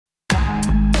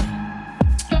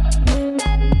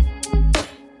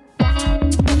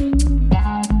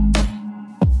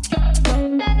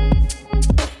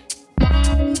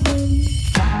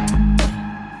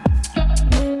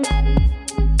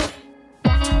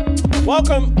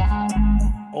Welcome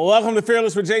to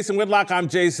Fearless with Jason Whitlock. I'm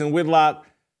Jason Whitlock.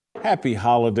 Happy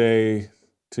holiday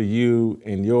to you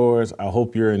and yours. I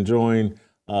hope you're enjoying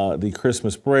the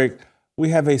Christmas break. We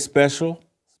have a special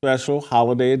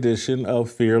holiday edition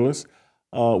of Fearless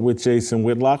with Jason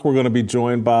Whitlock. We're going to be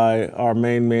joined by our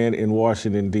main man in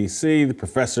Washington, D.C., the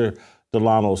Professor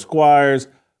Delano Squires.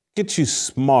 Get you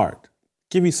smart.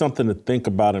 Give you something to think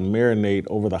about and marinate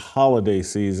over the holiday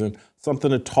season,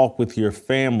 something to talk with your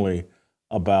family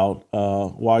about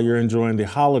while you're enjoying the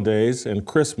holidays and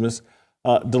Christmas.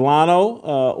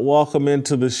 Delano, welcome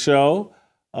into the show.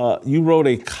 You wrote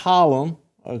a column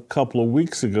a couple of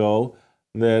weeks ago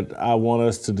that I want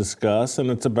us to discuss, and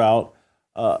it's about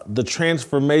the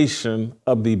transformation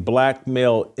of the black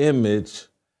male image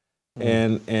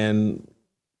and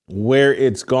where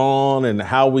it's gone and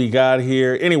how we got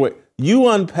here. Anyway, you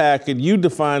unpack it, you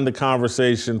define the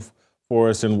conversation for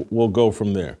us, and we'll go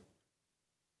from there.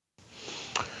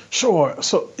 Sure.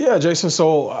 So, yeah, Jason,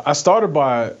 so I started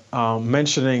by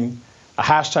mentioning a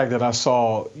hashtag that I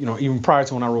saw, even prior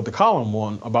to when I wrote the column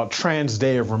one about Trans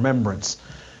Day of Remembrance.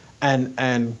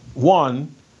 And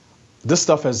one, this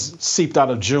stuff has seeped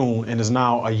out of June and is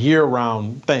now a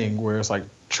year-round thing where it's like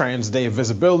Trans Day of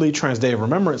Visibility, Trans Day of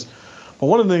Remembrance. But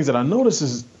one of the things that I noticed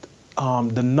is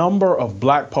the number of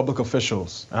black public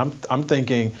officials. And I'm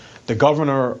thinking the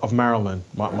governor of Maryland,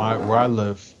 where I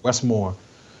live, Westmore,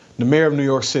 the mayor of New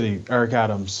York City, Eric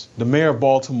Adams, the mayor of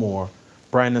Baltimore,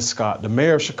 Brandon Scott, the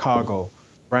mayor of Chicago,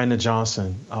 Brandon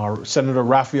Johnson, Senator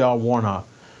Raphael Warnock,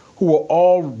 who are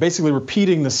all basically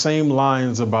repeating the same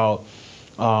lines about,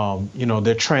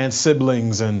 their trans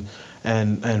siblings and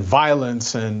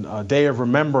violence and Day of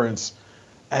Remembrance.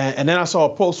 And then I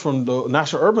saw a post from the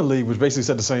National Urban League, which basically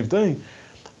said the same thing.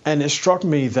 And it struck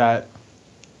me that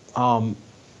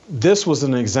this was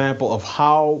an example of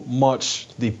how much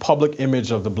the public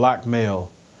image of the black male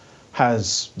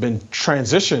has been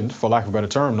transitioned, for lack of a better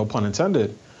term, no pun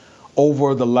intended,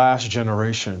 over the last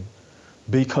generation.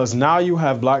 Because now you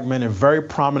have black men in very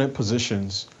prominent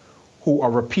positions who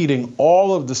are repeating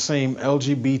all of the same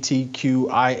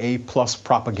LGBTQIA plus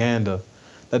propaganda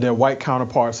that their white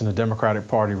counterparts in the Democratic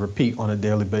Party repeat on a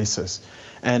daily basis.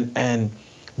 And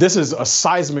this is a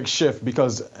seismic shift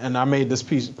because, and I made this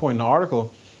point in the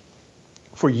article,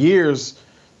 for years,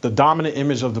 the dominant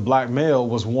image of the black male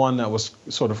was one that was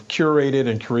sort of curated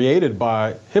and created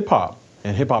by hip hop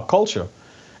and hip hop culture.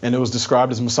 And it was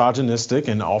described as misogynistic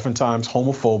and oftentimes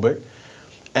homophobic.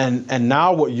 And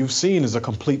now what you've seen is a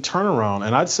complete turnaround.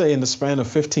 And I'd say in the span of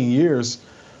 15 years,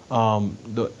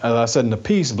 as I said in the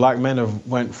piece, black men have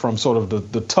went from sort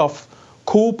of the tough,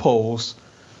 cool pose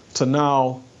to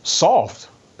now soft.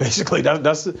 Basically,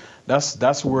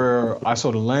 that's where I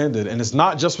sort of landed. And it's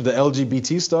not just with the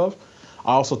LGBT stuff.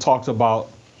 I also talked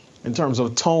about, in terms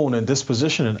of tone and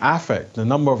disposition and affect, the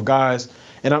number of guys.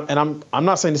 And I'm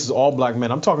not saying this is all black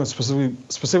men. I'm talking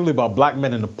specifically about black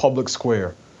men in the public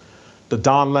square. The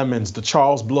Don Lemons, the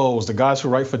Charles Blows, the guys who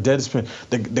write for Deadspin,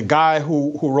 the guy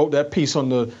who wrote that piece on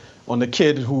the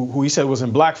kid who he said was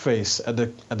in blackface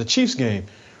at the Chiefs game,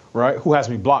 right? Who has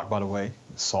me blocked, by the way,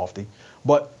 softy.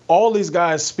 But all these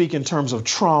guys speak in terms of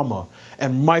trauma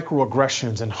and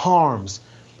microaggressions and harms,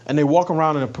 and they walk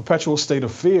around in a perpetual state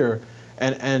of fear.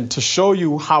 And to show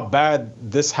you how bad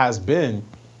this has been,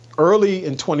 early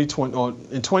in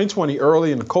 2020,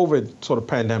 early in the COVID sort of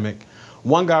pandemic,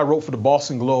 one guy wrote for the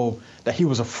Boston Globe that he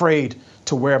was afraid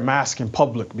to wear a mask in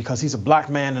public because he's a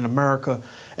black man in America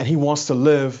and he wants to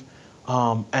live.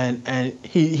 And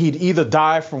he'd either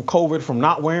die from COVID from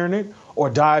not wearing it or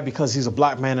die because he's a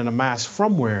black man in a mask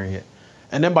from wearing it.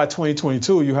 And then by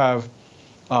 2022, you have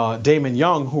Damon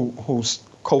Young, who's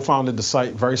co-founded the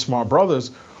site Very Smart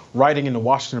Brothers, writing in the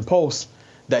Washington Post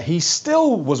that he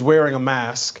still was wearing a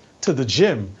mask to the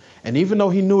gym. And even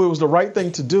though he knew it was the right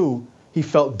thing to do, he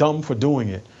felt dumb for doing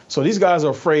it. So these guys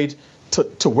are afraid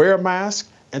to wear a mask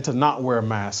and to not wear a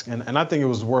mask. And I think it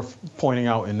was worth pointing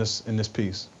out in this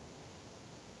piece.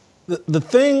 The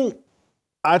thing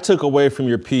I took away from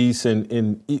your piece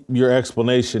and your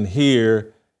explanation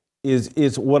here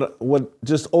is what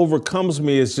just overcomes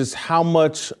me is just how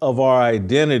much of our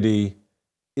identity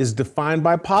is defined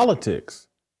by politics.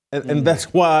 And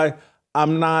that's why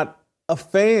I'm not a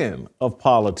fan of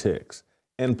politics,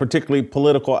 and particularly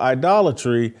political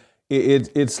idolatry.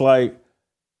 It's like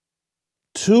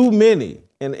too many.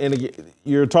 And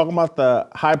you're talking about the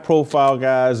high profile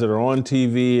guys that are on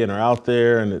TV and are out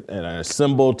there and are a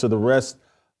symbol to the rest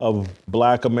of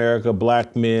Black America,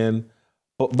 black men.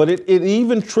 But it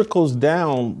even trickles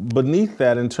down beneath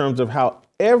that in terms of how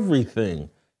everything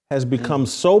has become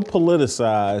so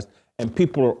politicized, and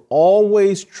people are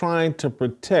always trying to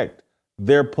protect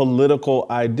their political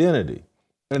identity.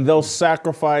 And they'll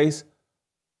sacrifice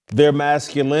their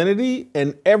masculinity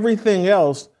and everything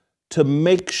else to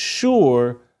make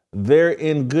sure they're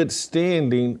in good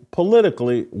standing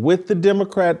politically with the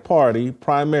Democrat Party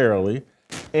primarily.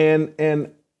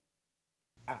 And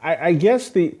I guess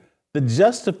the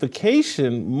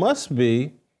justification must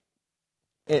be,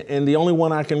 and the only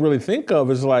one I can really think of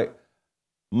is like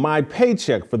my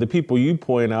paycheck for the people you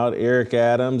point out, Eric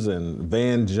Adams and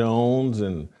Van Jones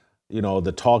and, you know,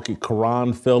 the talkie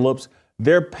Karan Phillips,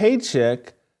 their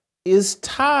paycheck is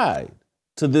tied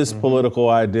to this political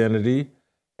identity.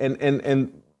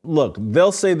 And look,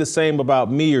 they'll say the same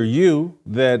about me or you,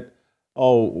 that,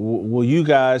 oh, will you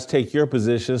guys take your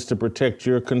positions to protect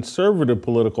your conservative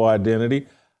political identity?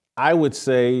 I would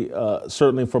say,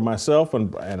 certainly for myself,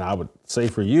 and I would say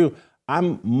for you,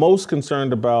 I'm most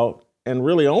concerned about, and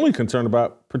really only concerned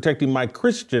about, protecting my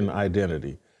Christian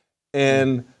identity.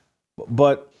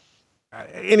 But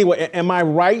anyway, am I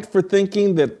right for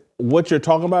thinking that what you're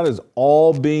talking about is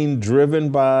all being driven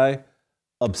by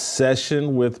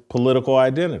obsession with political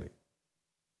identity?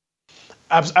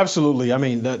 Absolutely. I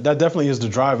mean, that definitely is the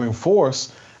driving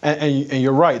force. And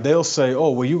you're right. They'll say, oh,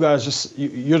 well, you guys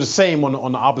you're the same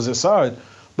on the opposite side.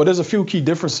 But there's a few key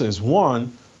differences.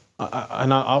 One,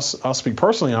 and I'll speak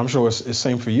personally, and I'm sure it's the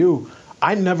same for you.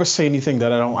 I never say anything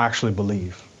that I don't actually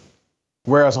believe.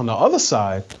 Whereas on the other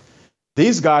side,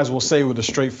 these guys will say with a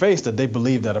straight face that they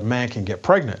believe that a man can get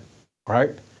pregnant, right?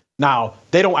 Now,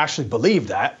 they don't actually believe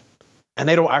that. And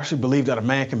they don't actually believe that a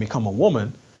man can become a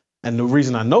woman. And the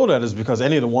reason I know that is because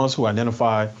any of the ones who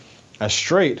identify as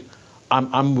straight,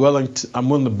 I'm willing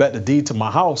to bet the deed to my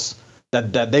house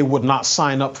that they would not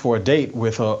sign up for a date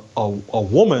with a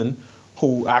woman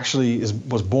who actually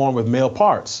was born with male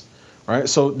parts, right?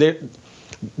 So the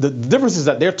difference is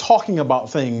that they're talking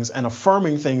about things and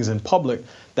affirming things in public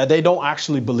that they don't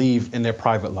actually believe in their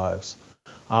private lives.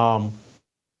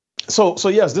 So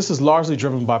yes, this is largely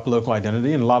driven by political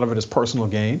identity, and a lot of it is personal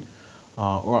gain,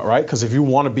 right? Because if you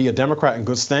want to be a Democrat in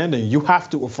good standing, you have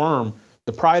to affirm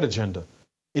the pride agenda.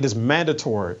 It is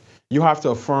mandatory. You have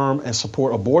to affirm and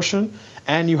support abortion,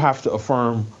 and you have to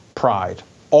affirm pride,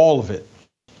 all of it.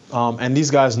 And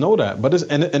these guys know that. But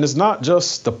it's not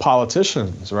just the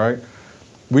politicians, right?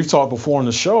 We've talked before on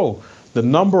the show, the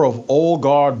number of old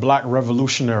guard black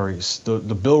revolutionaries, the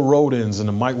Bill Rodins and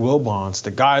the Mike Wilbons,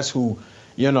 the guys who,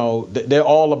 you know, they're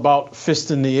all about fist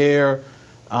in the air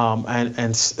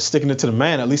and sticking it to the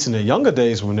man, at least in their younger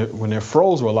days when their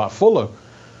froze were a lot fuller.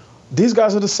 These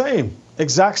guys are the same,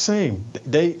 exact same.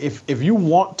 If you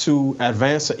want to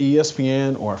advance at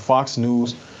ESPN or Fox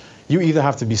News, you either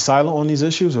have to be silent on these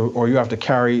issues or you have to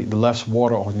carry the left's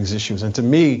water on these issues. And to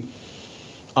me,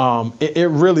 it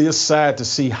really is sad to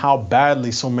see how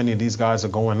badly so many of these guys are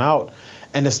going out.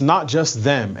 And it's not just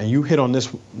them. And you hit on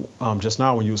this just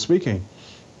now when you were speaking.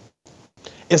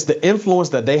 It's the influence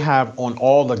that they have on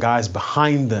all the guys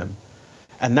behind them.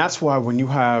 And that's why when you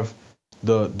have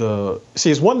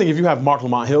see, it's one thing if you have Mark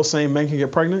Lamont Hill saying men can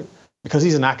get pregnant because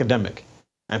he's an academic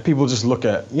and people just look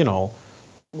at, you know,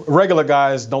 regular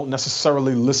guys don't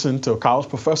necessarily listen to college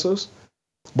professors.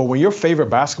 But when your favorite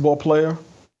basketball player,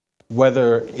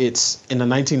 whether it's in the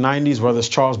 1990s, whether it's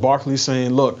Charles Barkley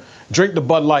saying, look, drink the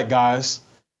Bud Light, guys.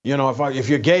 You know, if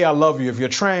you're gay, I love you. If you're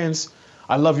trans,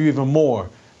 I love you even more.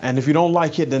 And if you don't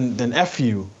like it, then F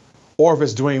you. Or if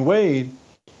it's Dwayne Wade,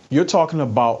 you're talking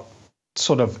about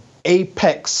sort of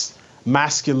apex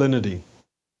masculinity.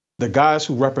 The guys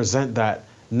who represent that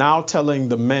now telling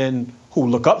the men who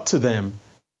look up to them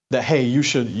that, hey, you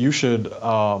should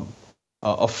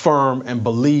affirm and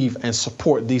believe and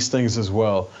support these things as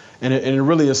well. And it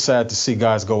really is sad to see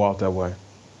guys go out that way.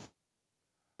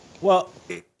 Well,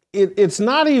 it's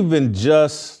not even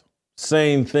just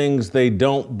saying things they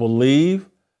don't believe,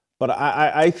 but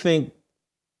I think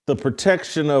the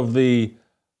protection of the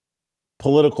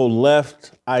political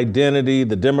left identity,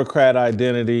 the Democrat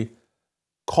identity,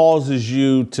 causes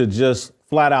you to just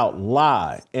flat out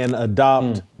lie and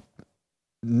adopt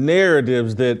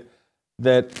narratives that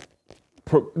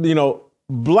you know,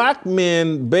 black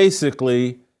men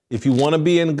basically, if you want to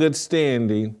be in good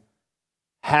standing,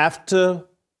 have to,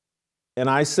 and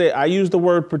I use the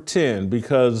word pretend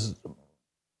because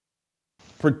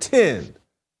pretend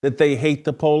that they hate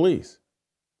the police.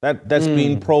 That's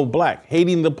being pro-black.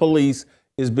 Hating the police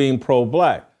is being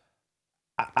pro-black.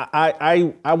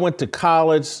 I went to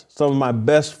college. Some of my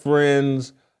best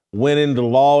friends went into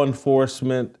law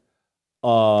enforcement.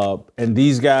 And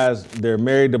these guys, they're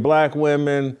married to black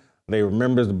women. They were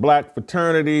members of black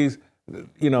fraternities.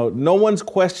 You know, no one's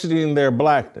questioning their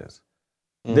blackness.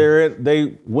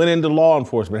 They went into law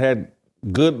enforcement, had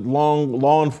good long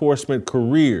law enforcement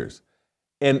careers.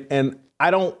 And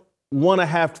I don't want to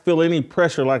have to feel any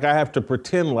pressure like I have to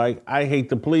pretend like I hate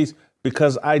the police,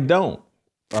 because I don't.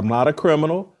 I'm not a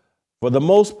criminal. For the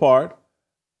most part,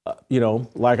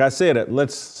 like I said,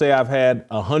 let's say I've had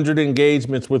 100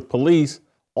 engagements with police.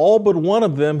 All but one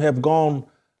of them have gone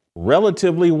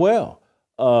relatively well.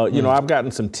 I've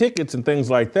gotten some tickets and things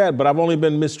like that, but I've only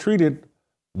been mistreated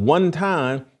one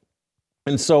time.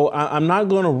 And so I'm not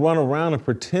going to run around and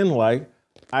pretend like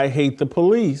I hate the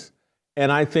police.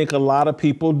 And I think a lot of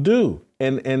people do.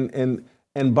 And then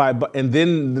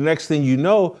the next thing you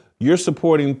know, you're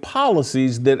supporting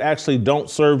policies that actually don't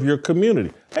serve your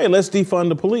community. Hey, let's defund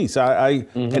the police.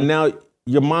 And now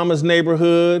your mama's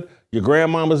neighborhood, your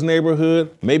grandmama's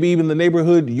neighborhood, maybe even the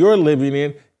neighborhood you're living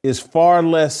in is far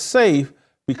less safe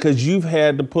because you've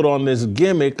had to put on this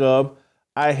gimmick of,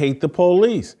 I hate the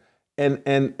police.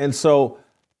 And so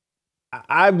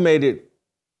I've made it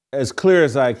as clear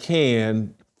as I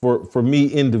can for me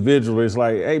individually. It's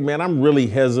like, hey, man, I'm really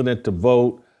hesitant to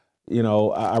vote.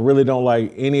 I really don't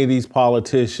like any of these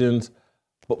politicians.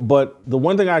 But the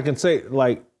one thing I can say,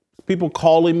 like, people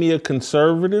calling me a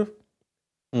conservative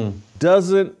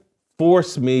doesn't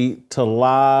force me to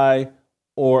lie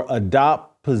or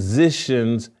adopt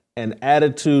positions and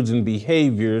attitudes and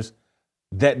behaviors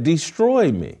that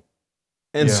destroy me.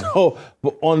 And so,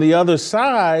 but on the other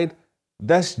side,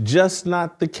 that's just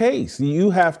not the case. You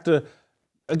have to,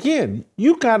 again,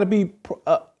 you got to be,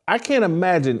 I can't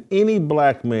imagine any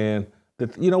black man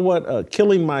that,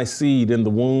 killing my seed in the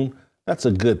womb, that's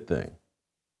a good thing.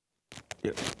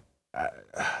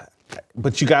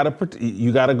 But you got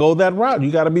to go that route.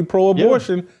 You got to be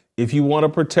pro-abortion if you want to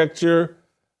protect your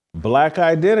black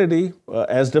identity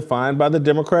as defined by the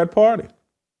Democrat Party.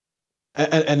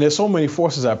 And there's so many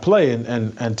forces at play.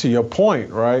 And to your point,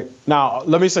 right? Now,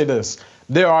 let me say this.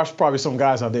 There are probably some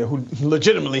guys out there who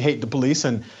legitimately hate the police.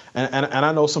 And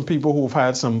I know some people who've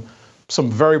had some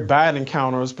very bad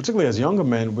encounters, particularly as younger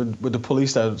men, with the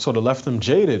police that sort of left them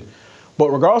jaded.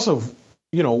 But regardless of,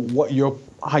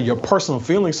 how your personal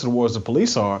feelings towards the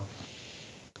police are,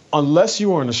 unless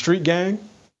you are in a street gang,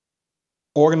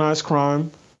 organized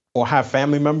crime, or have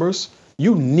family members,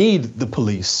 you need the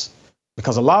police.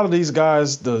 Because a lot of these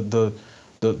guys, the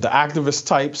activist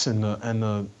types and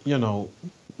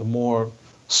the more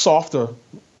softer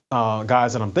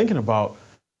guys that I'm thinking about,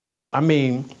 I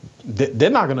mean, they're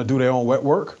not going to do their own wet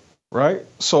work, right?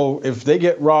 So if they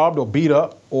get robbed or beat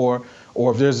up, or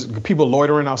if there's people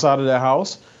loitering outside of their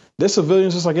house, they're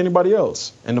civilians just like anybody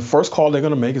else. And the first call they're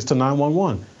going to make is to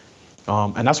 911.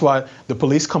 And that's why the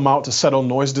police come out to settle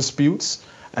noise disputes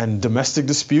and domestic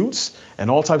disputes and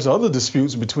all types of other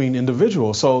disputes between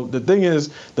individuals. So the thing is,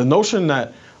 the notion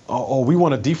that, we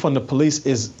want to defund the police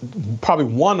is probably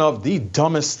one of the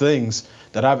dumbest things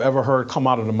that I've ever heard come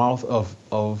out of the mouth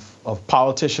of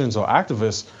politicians or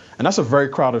activists. And that's a very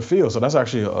crowded field. So that's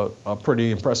actually a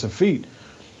pretty impressive feat.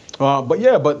 But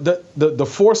the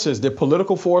forces, the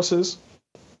political forces,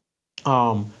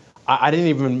 I didn't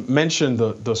even mention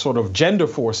the sort of gender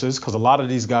forces, because a lot of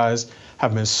these guys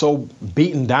have been so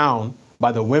beaten down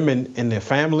by the women in their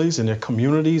families, in their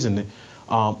communities, and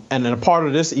then a part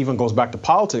of this even goes back to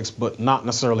politics, but not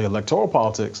necessarily electoral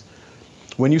politics.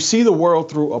 When you see the world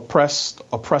through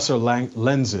oppressor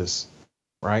lenses,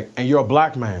 right, and you're a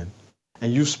black man,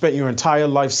 and you spent your entire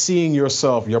life seeing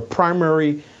yourself, your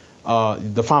primary,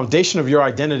 the foundation of your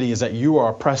identity is that you are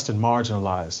oppressed and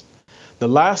marginalized. The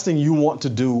last thing you want to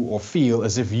do or feel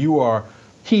is if you are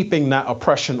heaping that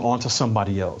oppression onto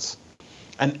somebody else.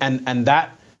 And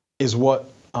that is what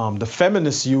the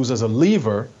feminists use as a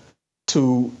lever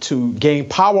to gain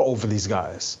power over these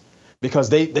guys. Because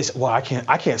they say, well, I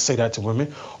can't say that to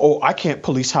women. Or I can't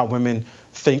police how women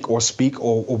think or speak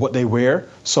or what they wear.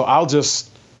 So I'll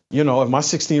just, if my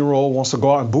 16-year-old wants to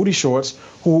go out in booty shorts,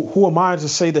 who am I to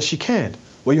say that she can't?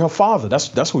 Well, you're her father.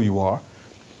 That's who you are.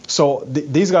 So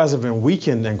these guys have been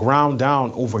weakened and ground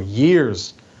down over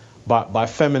years by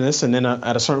feminists. And then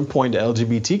at a certain point, the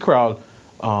LGBT crowd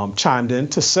chimed in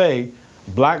to say,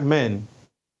 black men,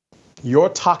 your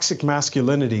toxic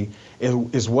masculinity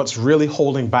is what's really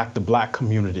holding back the black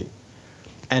community.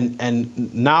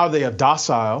 And now they are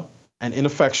docile and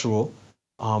ineffectual.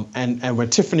 And when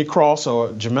Tiffany Cross or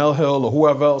Jamel Hill or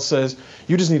whoever else says,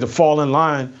 you just need to fall in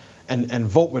line and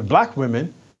vote with black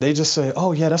women, they just say,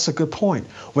 oh, yeah, that's a good point.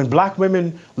 When black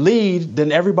women lead,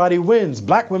 then everybody wins.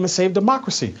 Black women save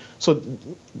democracy. So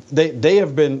they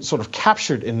have been sort of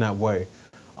captured in that way.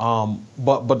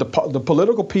 But the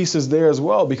political piece is there as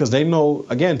well, because they know,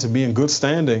 again, to be in good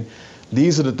standing,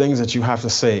 these are the things that you have to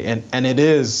say. And it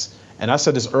is, and I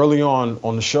said this early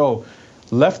on the show,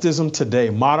 leftism today,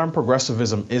 modern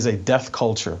progressivism, is a death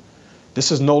culture.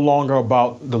 This is no longer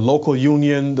about the local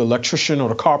union, the electrician or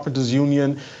the carpenters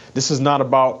union. This is not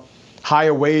about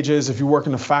higher wages if you work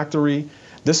in a factory.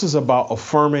 This is about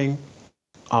affirming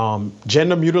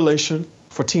gender mutilation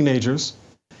for teenagers.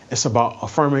 It's about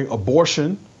affirming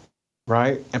abortion,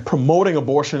 right? And promoting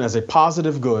abortion as a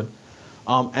positive good.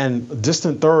 And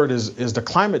distant third is the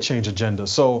climate change agenda.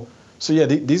 So yeah,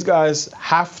 these guys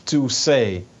have to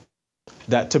say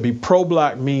that to be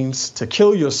pro-black means to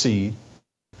kill your seed.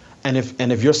 And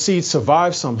if your seed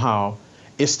survives somehow,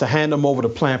 it's to hand them over to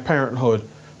Planned Parenthood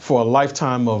for a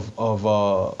lifetime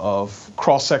of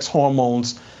cross-sex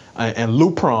hormones and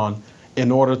Lupron in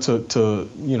order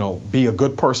to be a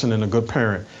good person and a good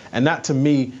parent. And that, to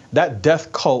me, that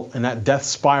death cult and that death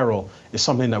spiral is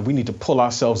something that we need to pull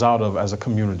ourselves out of as a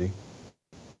community.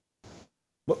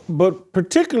 But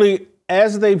particularly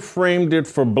as they framed it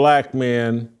for black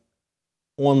men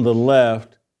on the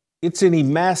left, it's an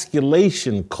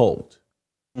emasculation cult,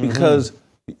 because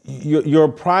your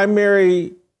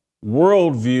primary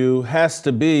worldview has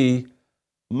to be,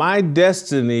 my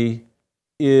destiny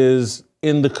is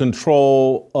in the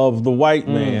control of the white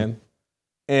man,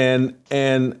 and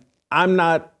I'm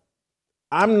not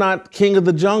king of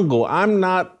the jungle. I'm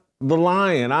not the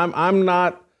lion. I'm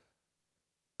not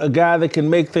a guy that can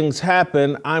make things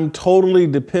happen. I'm totally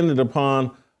dependent upon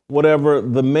whatever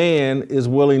the man is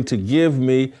willing to give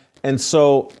me. And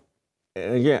so,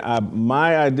 again,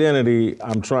 my identity,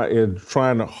 I'm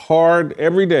trying hard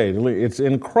every day. It's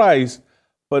in Christ.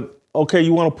 But okay,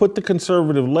 you want to put the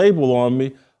conservative label on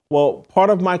me? Well,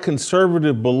 part of my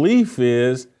conservative belief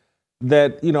is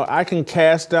that, I can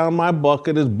cast down my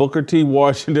bucket, as Booker T.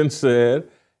 Washington said,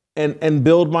 and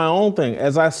build my own thing,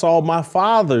 as I saw my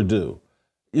father do,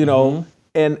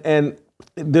 and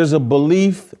there's a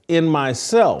belief in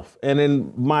myself and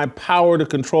in my power to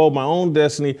control my own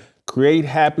destiny, create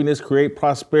happiness, create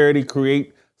prosperity,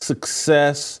 create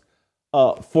success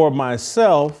for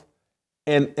myself.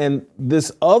 And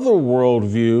this other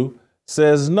worldview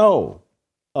says, no,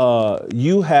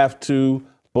 you have to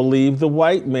believe the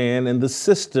white man and the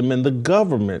system and the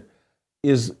government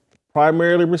is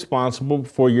primarily responsible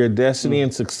for your destiny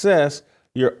and success,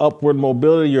 your upward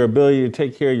mobility, your ability to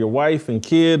take care of your wife and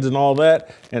kids and all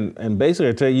that. And basically,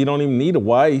 I tell you, you don't even need a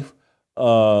wife,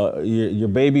 your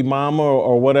baby mama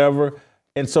or whatever.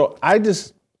 And so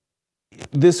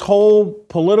this whole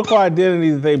political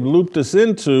identity that they've looped us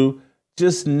into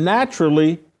just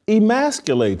naturally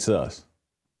emasculates us.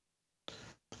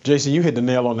 Jason, you hit the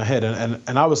nail on the head.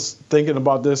 And I was thinking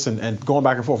about this and going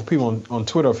back and forth with people on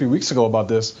Twitter a few weeks ago about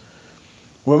this.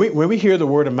 When we hear the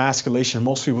word emasculation,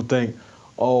 most people think,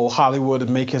 oh, Hollywood is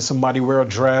making somebody wear a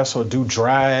dress or do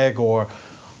drag or,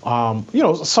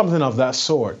 something of that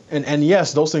sort. And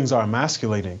yes, those things are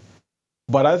emasculating.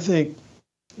 But I think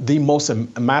the most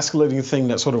emasculating thing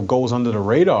that sort of goes under the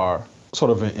radar, sort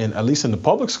of at least in the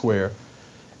public square,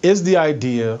 is the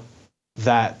idea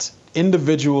that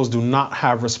individuals do not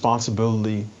have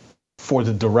responsibility for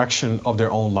the direction of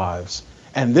their own lives.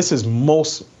 And this is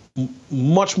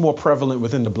much more prevalent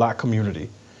within the black community,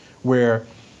 where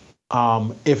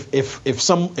if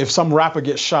some rapper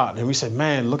gets shot and we say,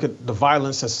 man, look at the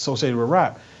violence that's associated with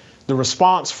rap, the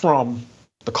response from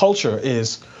the culture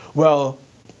is, well,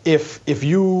 if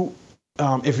you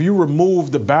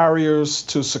remove the barriers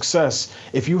to success,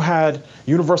 if you had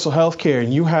universal health care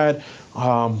and you had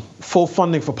full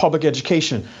funding for public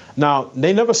education. Now,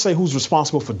 they never say who's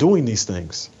responsible for doing these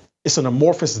things. It's an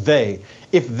amorphous they.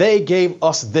 If they gave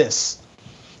us this,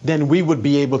 then we would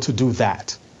be able to do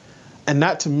that. And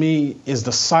that, to me, is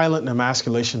the silent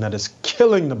emasculation that is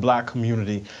killing the black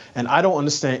community. And I don't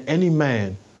understand any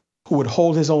man who would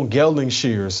hold his own gelding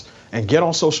shears and get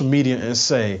on social media and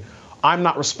say, I'm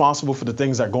not responsible for the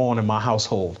things that go on in my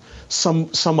household. Some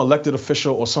elected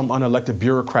official or some unelected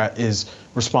bureaucrat is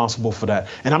responsible for that.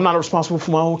 And I'm not responsible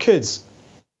for my own kids,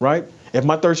 right? If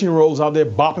my 13-year-old's out there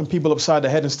bopping people upside the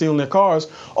head and stealing their cars,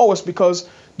 oh, it's because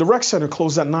the rec center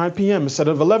closed at 9 p.m. instead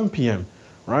of 11 p.m.,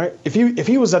 right? If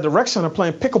he was at the rec center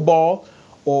playing pickleball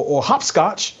or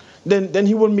hopscotch, then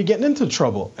he wouldn't be getting into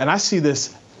trouble. And I see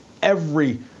this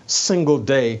every single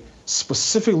day,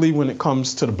 specifically when it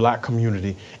comes to the black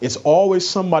community. It's always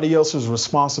somebody else's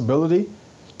responsibility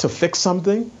to fix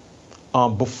something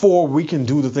before we can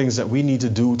do the things that we need to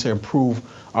do to improve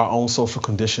our own social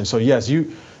condition. So yes,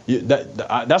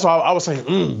 that's why I was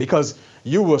saying because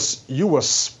you were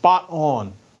spot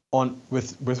on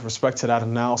with respect to that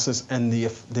analysis and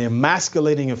the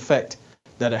emasculating effect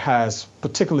that it has,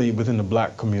 particularly within the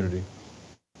black community.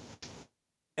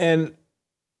 And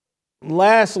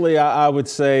lastly, I would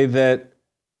say that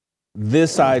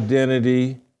this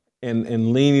identity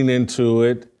and leaning into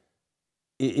it,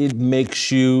 it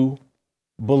makes you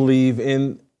believe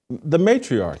in the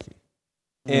matriarchy.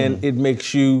 And it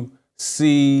makes you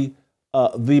see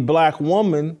the Black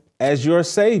woman as your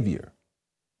savior.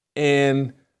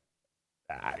 And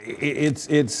it's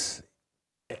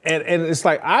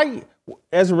like,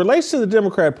 as it relates to the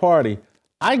Democrat Party,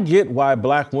 I get why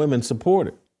Black women support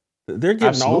it. They're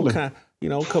getting all kind,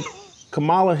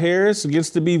 Kamala Harris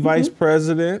gets to be vice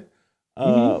president.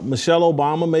 Michelle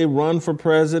Obama may run for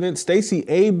president. Stacey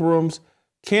Abrams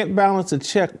can't balance a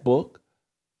checkbook,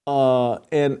 but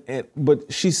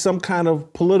she's some kind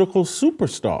of political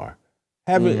superstar.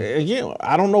 Again,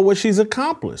 I don't know what she's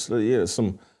accomplished.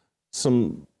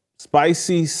 Some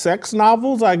spicy sex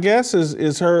novels, I guess,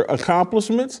 is her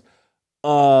accomplishments.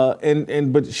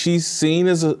 But she's seen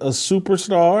as a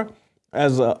superstar,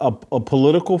 as a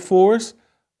political force.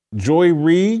 Joy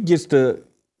Reid gets to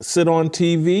sit on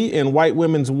TV in white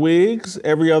women's wigs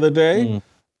every other day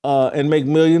and make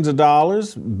millions of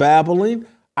dollars babbling.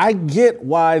 I get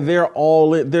why they're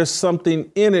all in. There's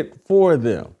something in it for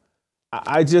them.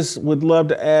 I just would love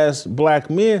to ask Black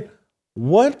men,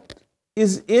 what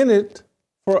is in it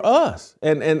for us?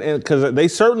 And because they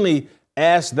certainly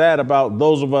ask that about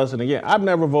those of us. And again, I've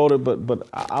never voted, but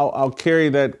I'll carry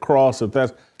that cross. If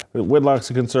Whitlock's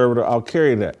a conservative, I'll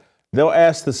carry that. They'll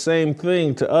ask the same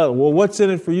thing to us. Well, what's in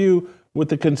it for you with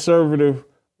the conservative?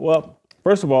 Well,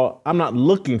 first of all, I'm not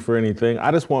looking for anything.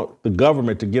 I just want the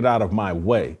government to get out of my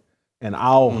way, and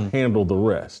I'll handle the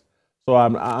rest. So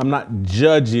I'm not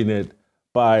judging it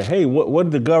by, hey, what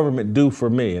did the government do for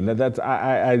me? And that's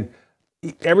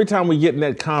every time we get in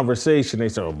that conversation, they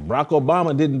say, Barack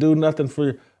Obama didn't do nothing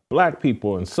for Black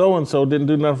people, and so didn't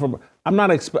do nothing for.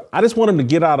 I just want him to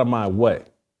get out of my way.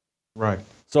 Right.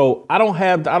 So I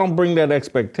don't bring that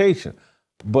expectation,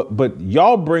 but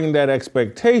y'all bring that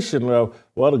expectation of,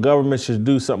 well, the government should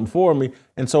do something for me.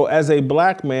 And so as a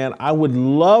Black man, I would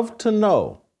love to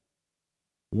know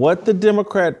what the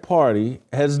Democrat Party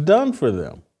has done for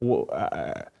them.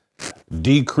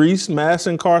 Decreased mass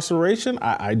incarceration?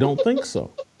 I don't think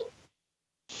so.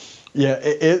 Yeah,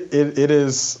 it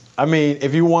is. I mean,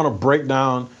 if you want to break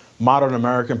down modern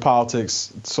American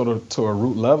politics sort of to a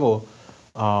root level,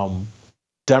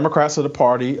 Democrats are the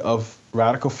party of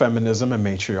radical feminism and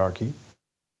matriarchy.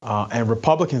 And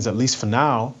Republicans, at least for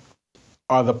now,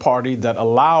 are the party that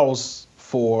allows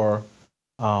for,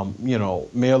 male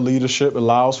leadership,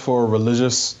 allows for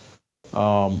religious,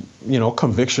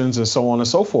 convictions and so on and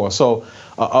so forth. So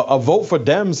a vote for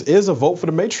Dems is a vote for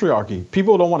the matriarchy.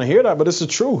 People don't want to hear that, but it's the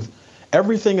truth.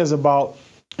 Everything is about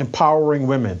empowering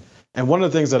women. And one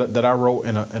of the things that I wrote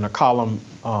in a column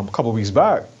a couple of weeks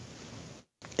back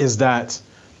is that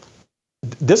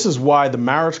this is why the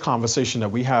marriage conversation that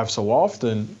we have so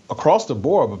often across the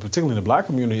board, but particularly in the Black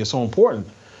community, is so important.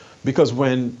 Because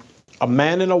when a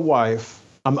man and a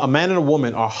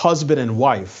woman are husband and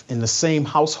wife in the same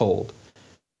household,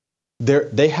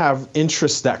 they have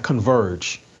interests that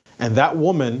converge. And that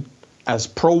woman, as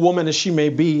pro-woman as she may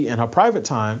be in her private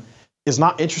time, is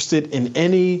not interested in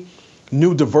any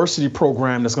new diversity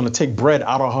program that's going to take bread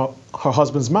out of her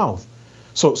husband's mouth.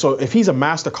 So if he's a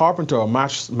master carpenter or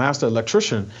master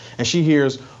electrician, and she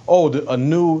hears, the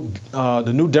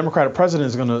new Democratic president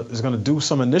is gonna do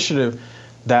some initiative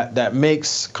that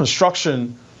makes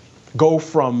construction go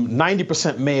from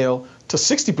 90% male to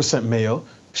 60% male,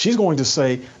 she's going to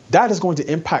say that is going to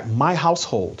impact my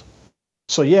household.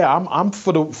 So yeah, I'm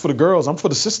for the girls, I'm for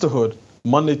the sisterhood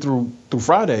Monday through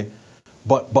Friday,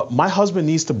 but my husband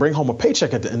needs to bring home a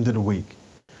paycheck at the end of the week.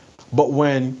 But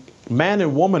when man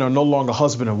and woman are no longer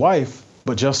husband and wife,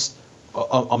 but just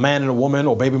a man and a woman,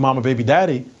 or baby mama, baby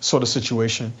daddy sort of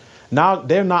situation, now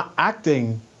they're not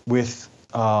acting with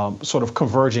sort of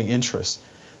converging interests.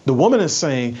 The woman is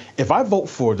saying, if I vote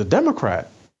for the Democrat,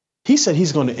 he said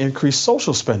he's going to increase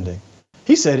social spending.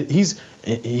 He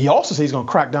also said he's going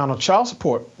to crack down on child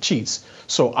support cheats.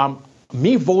 So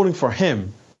me voting for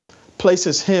him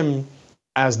places him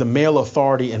as the male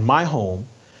authority in my home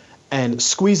and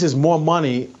squeezes more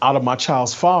money out of my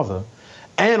child's father.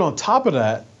 And on top of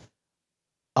that,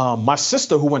 my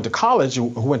sister who went to college, who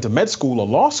went to med school or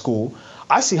law school,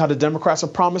 I see how the Democrats are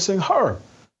promising her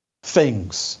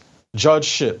things,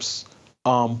 judgeships,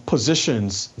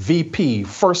 positions, VP,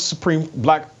 first Supreme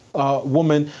Black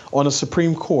woman on the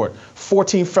Supreme Court,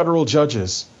 14 federal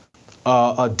judges,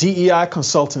 DEI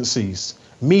consultancies,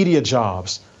 media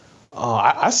jobs.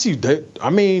 I see that. I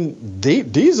mean,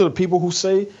 these are the people who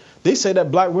say that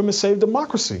Black women save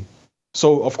democracy.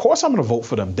 So of course I'm going to vote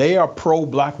for them. They are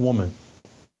pro-Black woman.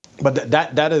 But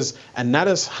that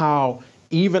is how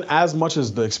even as much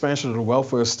as the expansion of the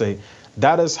welfare state,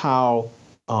 that is how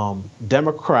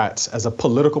Democrats, as a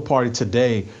political party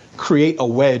today, create a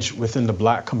wedge within the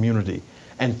black community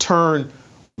and turn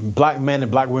black men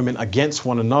and black women against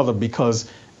one another. Because,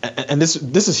 and this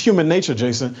is human nature,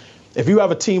 Jason. If you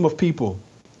have a team of people,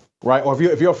 right, or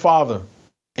if you're a father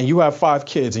and you have 5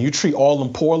 kids and you treat all of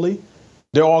them poorly,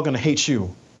 they're all going to hate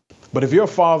you. But if you're a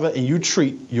father and you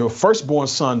treat your firstborn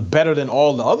son better than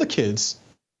all the other kids,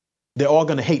 they're all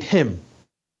going to hate him.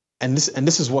 And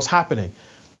this is what's happening.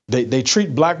 They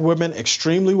treat black women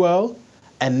extremely well.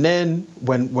 And then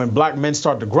when black men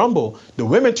start to grumble, the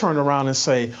women turn around and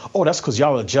say, oh, that's because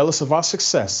y'all are jealous of our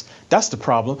success. That's the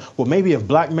problem. Well, maybe if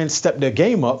black men step their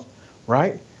game up,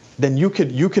 right, then you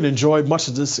could enjoy much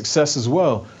of this success as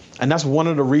well. And that's one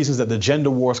of the reasons that the gender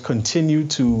wars continue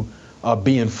to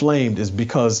be inflamed, is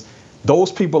because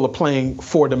those people are playing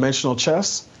 4-dimensional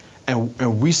chess,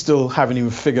 and we still haven't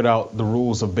even figured out the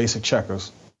rules of basic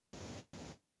checkers.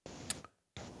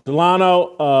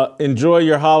 Delano, enjoy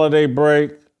your holiday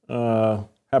break. Have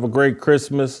a great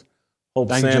Christmas.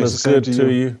 Hope Santa's good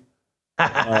to you.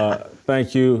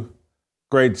 Thank you.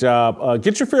 Great job.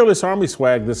 Get your Fearless Army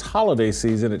swag this holiday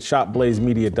season at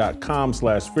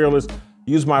shopblazemedia.com/fearless.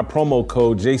 Use my promo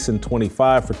code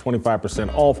Jason25 for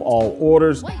 25% off all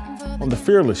orders on the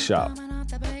Fearless shop.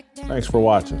 Thanks for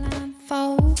watching.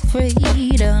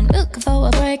 Freedom, looking for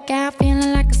a breakout,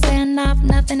 feeling like a standoff,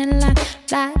 nothing in life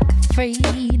like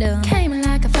freedom. Came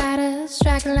like a fighter,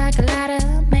 striking like a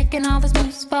ladder, making all these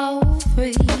moves for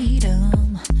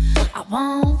freedom. I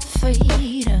want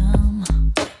freedom.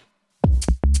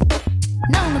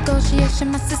 No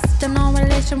negotiation, my sister, no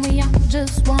relation, we all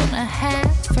just wanna have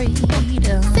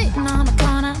freedom. Sitting on the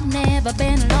corner, never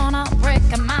been alone, I'm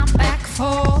breaking my back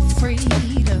for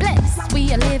freedom. Blessed,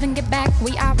 we are living, get back,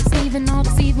 we are receiving, all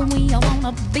deceiving, we all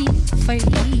wanna be free.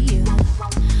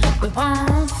 We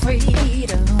want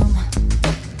freedom.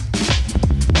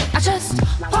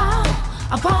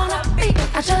 I wanna be,